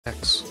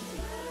X.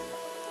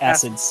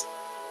 Acids.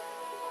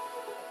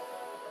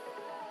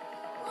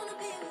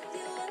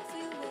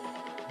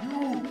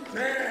 You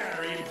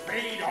dare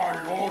invade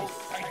our Lord's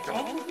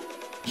sanctum?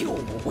 You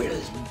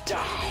will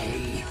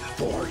die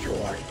for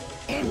your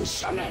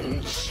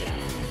insolence.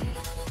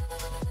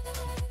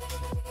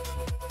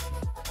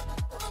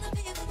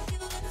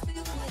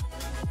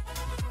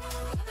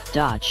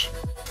 Dodge.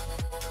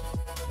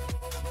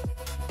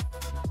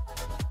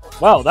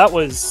 Wow, that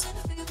was...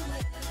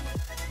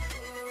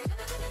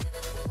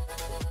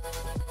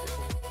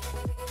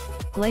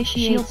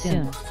 Glaciate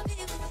soon.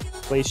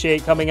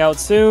 Glaciate coming out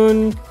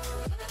soon.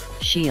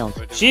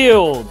 Shield.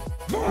 Shield.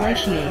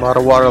 Glaciate. A lot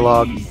of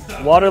waterlog.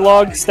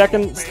 Waterlog,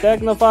 stacking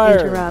the fire.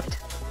 Interrupt.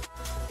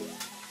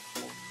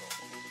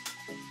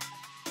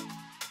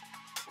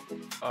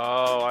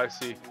 Oh, I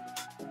see.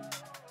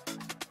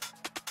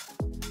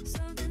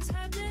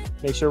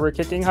 Make sure we're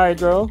kicking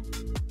Hydro.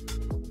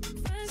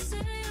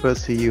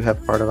 Pussy, you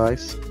have part of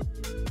ice.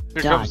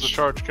 Here comes the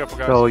charge, couple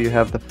guys. Oh, you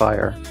have the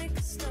fire.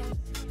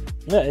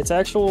 Yeah, it's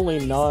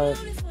actually not...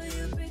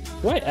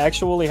 Do I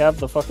actually have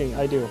the fucking...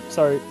 I do.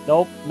 Sorry.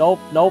 Nope, nope,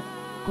 nope.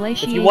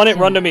 Glaciate if you want it,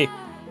 soon. run to me.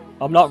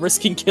 I'm not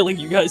risking killing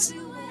you guys.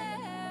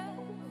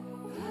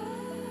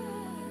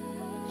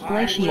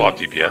 Glaciate. Swap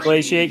DPS.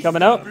 Glaciate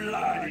coming out.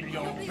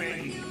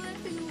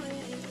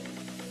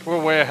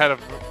 We're way ahead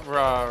of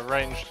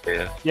range.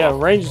 Yeah,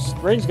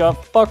 range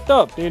got fucked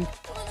up, dude.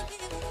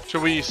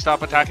 Should we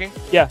stop attacking?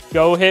 Yeah,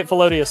 go hit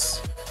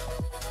Felodius.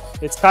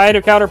 It's kind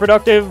of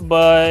counterproductive,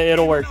 but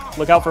it'll work.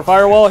 Look out for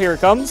Firewall. Here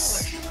it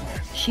comes.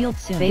 Shield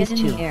soon. Phase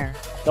 2. Air.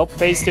 Nope,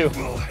 phase 2.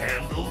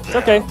 It's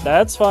okay.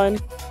 That's fine.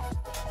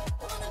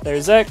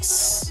 There's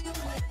X.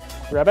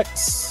 Grab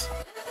X.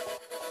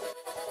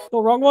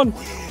 Oh, wrong one.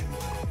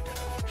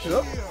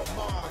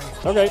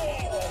 Okay.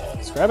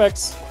 Let's grab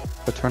X.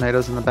 The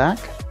tornado's in the back.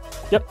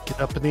 Yep.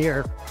 Get up in the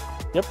air.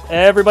 Yep.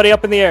 Everybody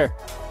up in the air.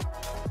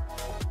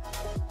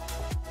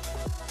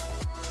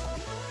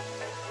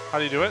 How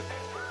do you do it?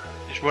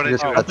 Just run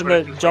Just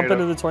into Jump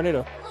into the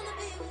tornado.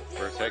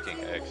 We're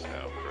attacking X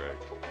now,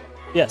 correct?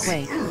 Yes.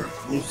 Wait.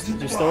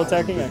 You're still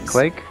attacking X.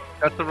 Quake.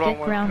 That's the wrong Get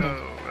one. grounded. No,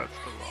 that's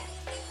the wrong.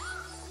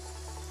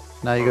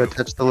 Now you go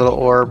touch the little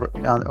orb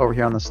over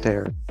here on the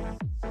stairs.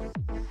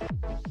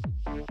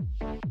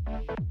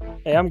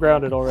 Hey, I'm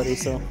grounded already,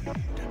 so.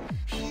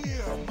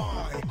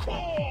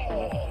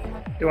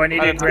 Do I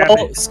need to grab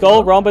it?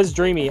 Skull, Rhombus,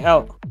 Dreamy,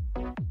 out.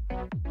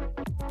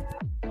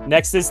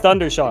 Next is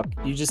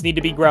Thundershock. You just need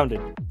to be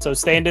grounded. So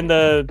stand in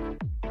the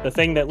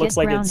thing that looks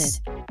Get like grounded.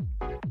 it's...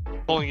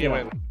 Pulling you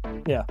Yeah.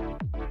 in. Yeah.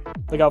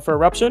 Look out for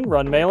Eruption,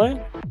 run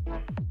melee.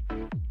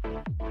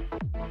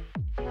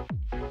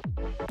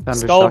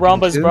 Skull, Thundershock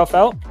Rhombus, in two. Rough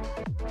out.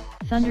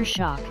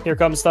 Thundershock. Here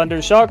comes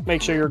Thundershock.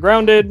 Make sure you're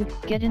grounded.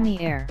 Get in the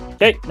air.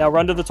 Okay, now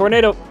run to the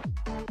tornado.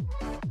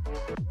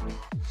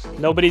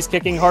 Nobody's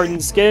kicking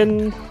Hardened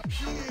Skin.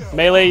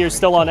 Melee, you're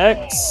still on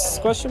X?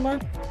 Question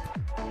mark?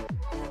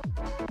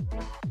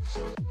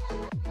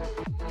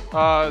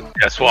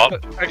 Yeah, swap.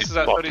 X is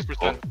at Swap.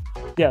 30%.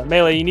 Yeah,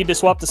 Melee, you need to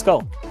swap the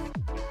skull.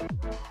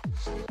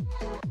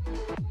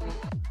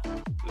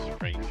 This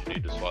is range, you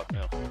need to swap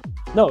now.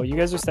 No, you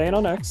guys are staying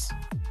on X.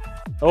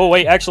 Oh,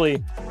 wait,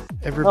 actually,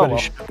 Everybody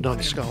well. should have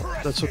done skull.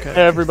 That's okay.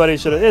 everybody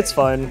should have. It's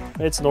fine.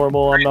 It's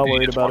normal. I'm not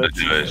worried about it.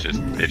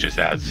 It just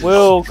adds.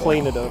 We'll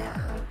clean it up.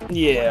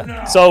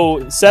 Yeah.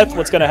 So, Seth,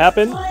 what's going to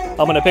happen? I'm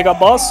going to pick up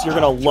boss. You're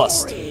going to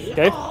lust.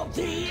 Okay?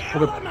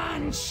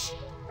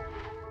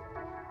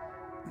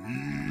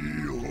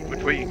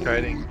 Which way are you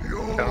kiting?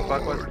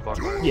 Counterclockwise or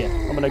clockwise? Yeah,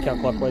 I'm going to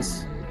count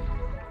clockwise.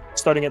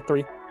 Starting at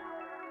 3.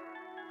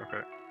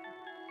 Okay.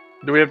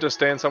 Do we have to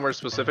stand somewhere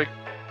specific?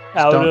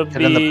 Out Don't of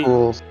get in the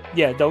pools.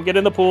 Yeah, don't get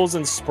in the pools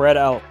and spread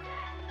out.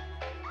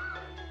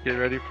 Get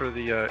ready for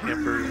the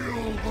Emperor.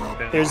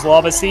 There's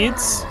lava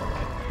seeds.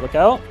 Look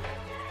out.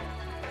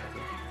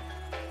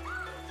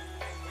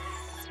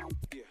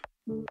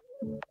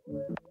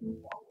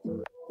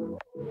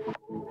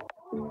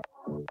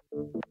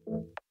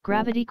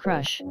 Gravity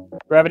Crush.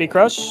 Gravity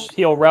Crush.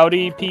 Heal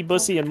Rowdy, P.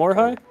 Bussy, and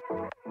Morhai.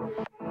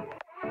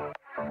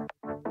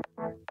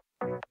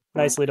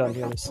 Nicely done,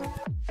 healers.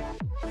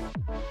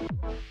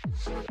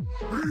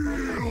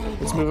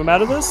 Let's move him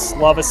out of this.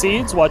 Lava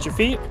seeds. Watch your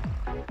feet.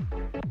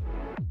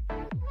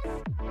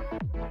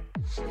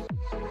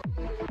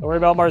 Don't worry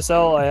about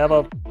Marcel. I have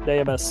a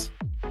AMS.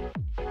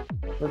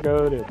 We're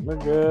good. We're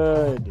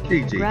good.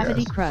 GG,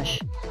 Gravity guys. Crush.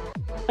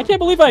 I can't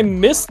believe I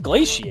missed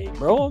Glaciate,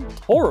 bro. It's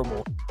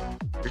horrible.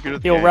 You're good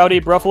at the Heal game.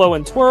 Rowdy, Bruffalo,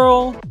 and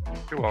Twirl.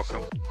 You're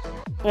welcome.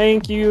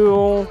 Thank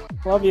you.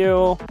 Love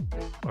you.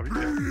 Love you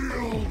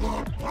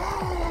too.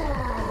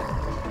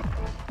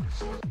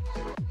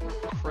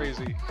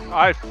 Crazy.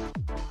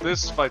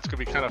 This fight's gonna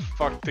be kind of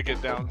fucked to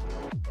get down.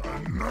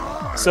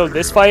 So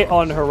this fight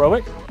on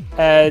Heroic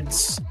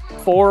adds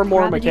 4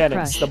 more Gravity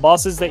mechanics. Crush. The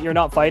bosses that you're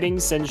not fighting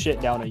send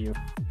shit down at you.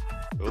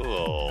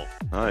 Cool.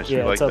 Nice. Yeah,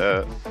 you like it's a-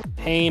 that.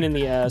 Pain in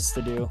the ass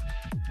to do.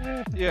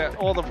 Yeah,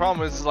 well the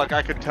problem is like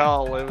I could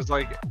tell it was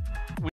like